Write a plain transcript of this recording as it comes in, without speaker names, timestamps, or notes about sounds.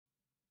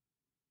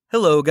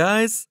Hello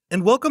guys,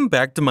 and welcome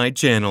back to my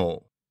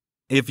channel.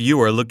 If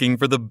you are looking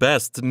for the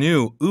best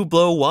new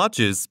HUBLOT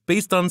watches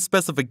based on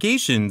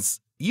specifications,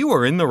 you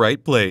are in the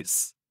right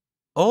place.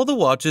 All the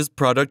watches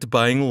product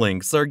buying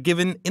links are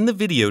given in the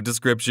video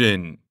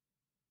description.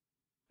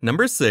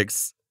 Number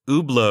 6.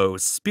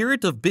 HUBLOT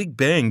Spirit of Big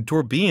Bang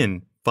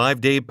Tourbillon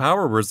 5-Day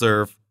Power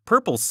Reserve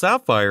Purple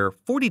Sapphire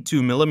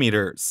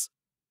 42mm.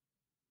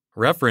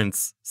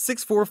 Reference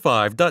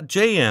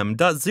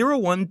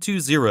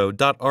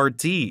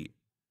 645.jm.0120.rt.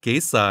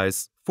 Case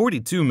size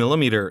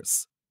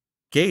 42mm.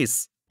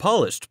 Case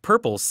polished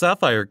purple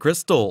sapphire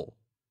crystal.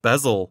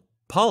 Bezel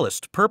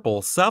polished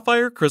purple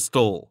sapphire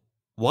crystal.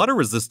 Water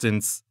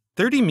resistance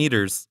 30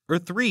 meters or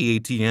 3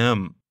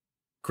 ATM.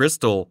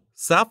 Crystal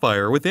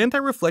sapphire with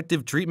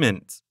anti-reflective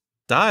treatment.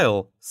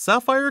 Dial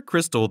sapphire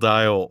crystal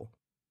dial.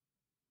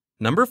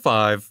 Number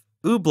 5.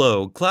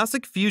 HUBLOT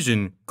Classic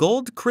Fusion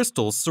Gold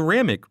Crystal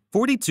Ceramic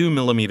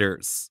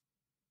 42mm.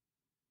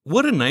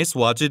 What a nice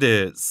watch it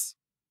is!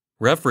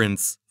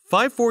 Reference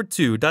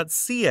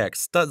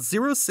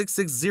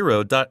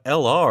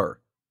 542.cx.0660.lr.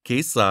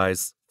 Case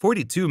size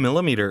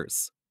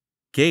 42mm.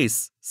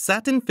 Case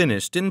satin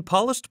finished in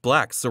polished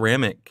black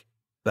ceramic.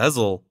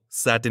 Bezel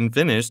satin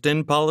finished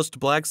in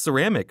polished black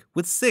ceramic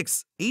with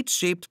 6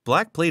 H-shaped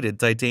black plated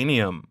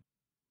titanium.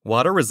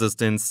 Water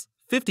resistance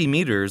 50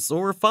 meters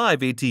or 5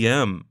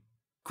 ATM.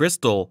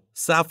 Crystal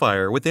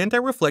sapphire with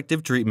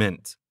anti-reflective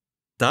treatment.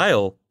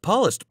 Dial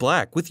polished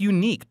black with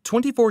unique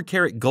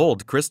 24-karat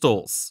gold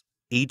crystals.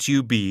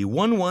 HUB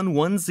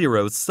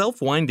 1110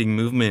 self-winding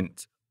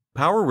movement.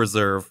 Power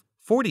reserve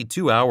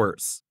 42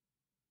 hours.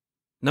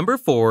 Number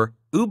 4.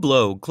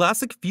 HUBLOT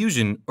Classic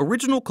Fusion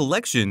Original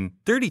Collection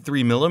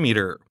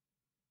 33mm.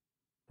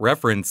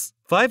 Reference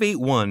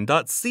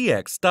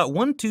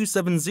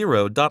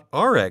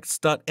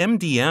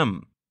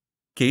 581.cx.1270.rx.mdm.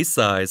 Case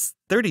size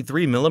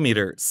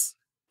 33mm.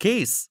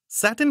 Case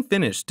satin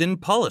finished in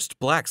polished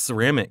black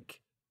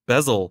ceramic.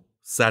 Bezel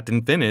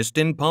satin finished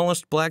in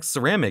polished black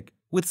ceramic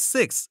with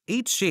 6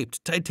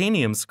 H-shaped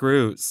titanium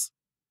screws.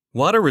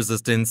 Water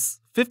resistance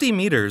 50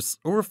 meters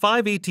or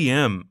 5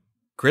 ATM.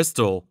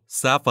 Crystal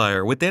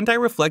sapphire with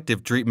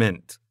anti-reflective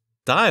treatment.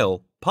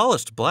 Dial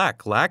polished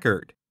black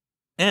lacquered.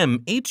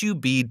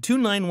 MHUB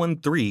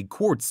 2913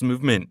 quartz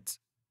movement.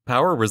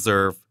 Power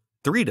reserve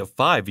 3 to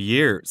 5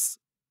 years.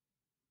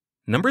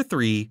 Number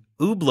 3.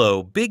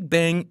 HUBLOT Big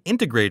Bang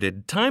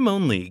Integrated Time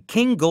Only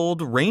King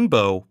Gold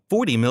Rainbow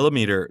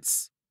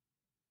 40mm.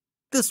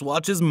 This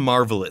watch is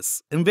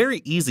marvelous and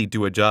very easy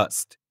to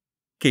adjust.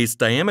 Case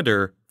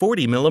diameter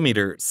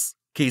 40mm.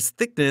 Case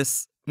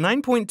thickness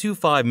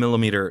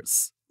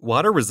 9.25mm.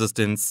 Water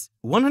resistance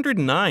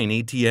 109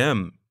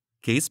 ATM.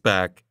 Case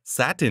back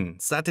satin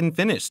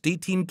finished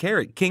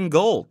 18-karat king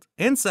gold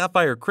and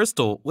sapphire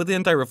crystal with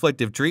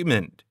anti-reflective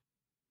treatment.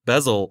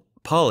 Bezel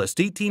polished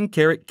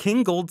 18-karat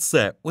king gold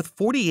set with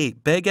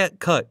 48 baguette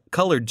cut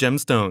colored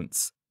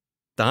gemstones.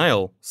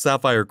 Dial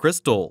sapphire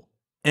crystal.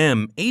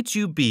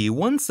 MHUB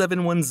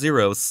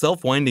 1710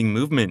 self-winding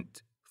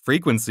movement.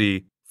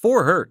 Frequency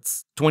 4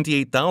 Hz,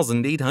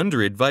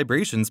 28,800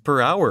 vibrations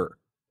per hour.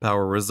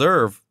 Power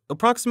reserve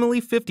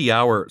approximately 50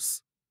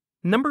 hours.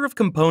 Number of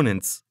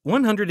components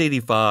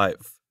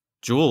 185.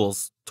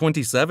 Jewels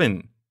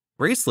 27.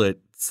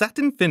 Bracelet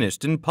satin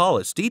finished and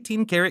polished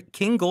 18-karat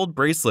king gold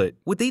bracelet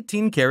with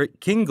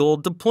 18-karat king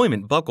gold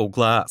deployment buckle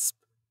clasp.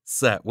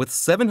 Set with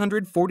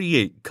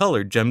 748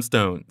 colored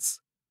gemstones.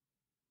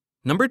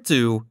 Number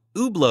 2.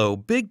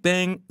 HUBLOT Big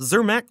Bang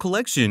Zermatt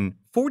Collection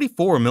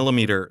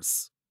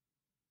 44mm.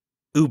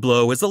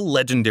 HUBLOT is a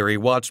legendary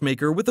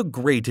watchmaker with a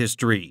great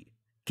history.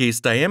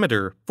 Case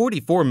diameter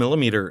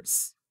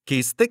 44mm.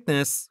 Case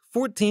thickness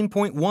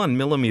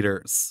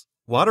 14.1mm.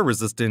 Water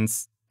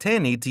resistance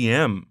 10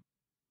 ATM.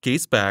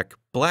 Case back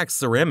black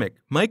ceramic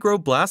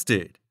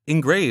micro-blasted.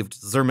 Engraved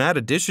Zermatt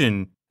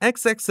edition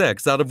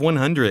XXX out of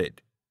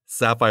 100.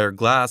 Sapphire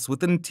glass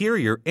with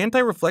interior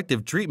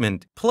anti-reflective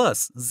treatment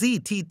plus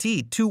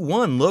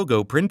ZTT21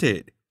 logo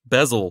printed.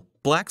 Bezel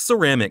black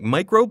ceramic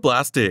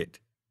micro-blasted.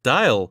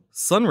 Dial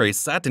sunray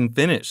satin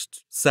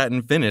finished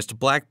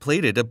black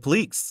plated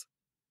appliques.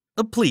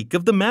 Applique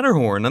of the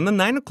Matterhorn on the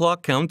 9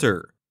 o'clock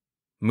counter.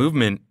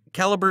 Movement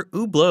caliber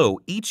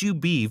HUBLOT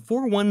HUB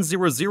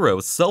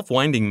 4100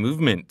 self-winding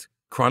movement.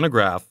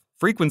 Chronograph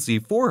frequency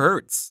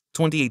 4 Hz,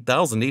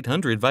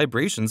 28,800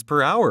 vibrations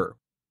per hour.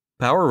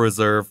 Power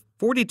reserve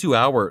 42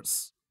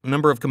 hours.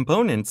 Number of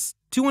components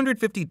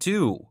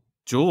 252.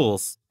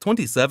 Jewels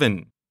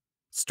 27.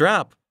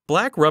 Strap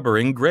black rubber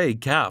and gray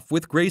calf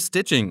with gray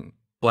stitching.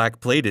 Black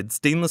plated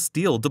stainless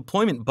steel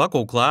deployment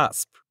buckle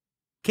clasp.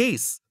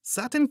 Case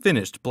satin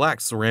finished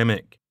black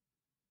ceramic.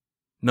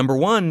 Number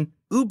 1.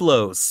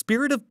 HUBLOT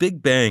Spirit of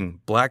Big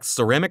Bang Black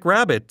Ceramic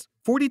Rabbit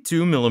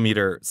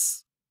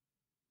 42mm.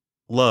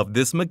 Love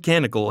this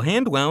mechanical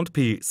hand-wound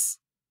piece.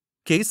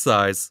 Case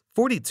size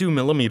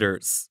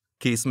 42mm.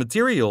 Case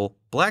material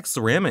black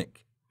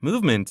ceramic.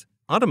 Movement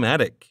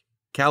automatic.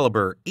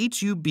 Caliber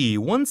HUB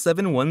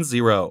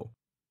 1710.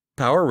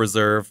 Power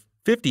reserve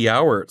 50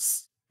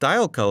 hours.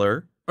 Dial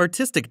color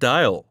artistic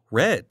dial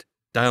red.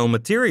 Dial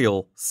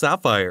material,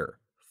 sapphire.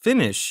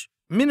 Finish,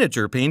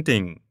 miniature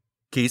painting.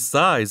 Case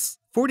size,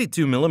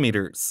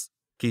 42mm.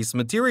 Case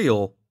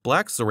material,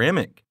 black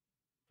ceramic.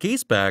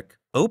 Case back,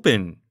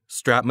 open.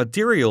 Strap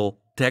material,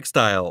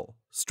 textile.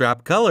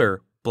 Strap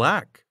color,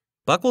 black.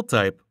 Buckle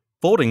type,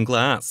 folding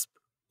clasp.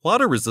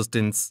 Water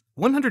resistance,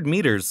 100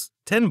 meters,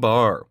 10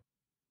 bar.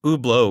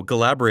 Hublot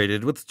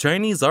collaborated with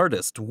Chinese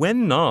artist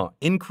Wen Na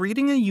in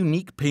creating a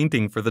unique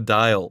painting for the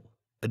dial.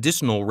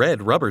 Additional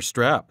red rubber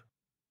strap.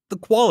 The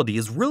quality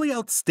is really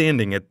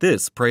outstanding at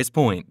this price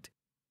point.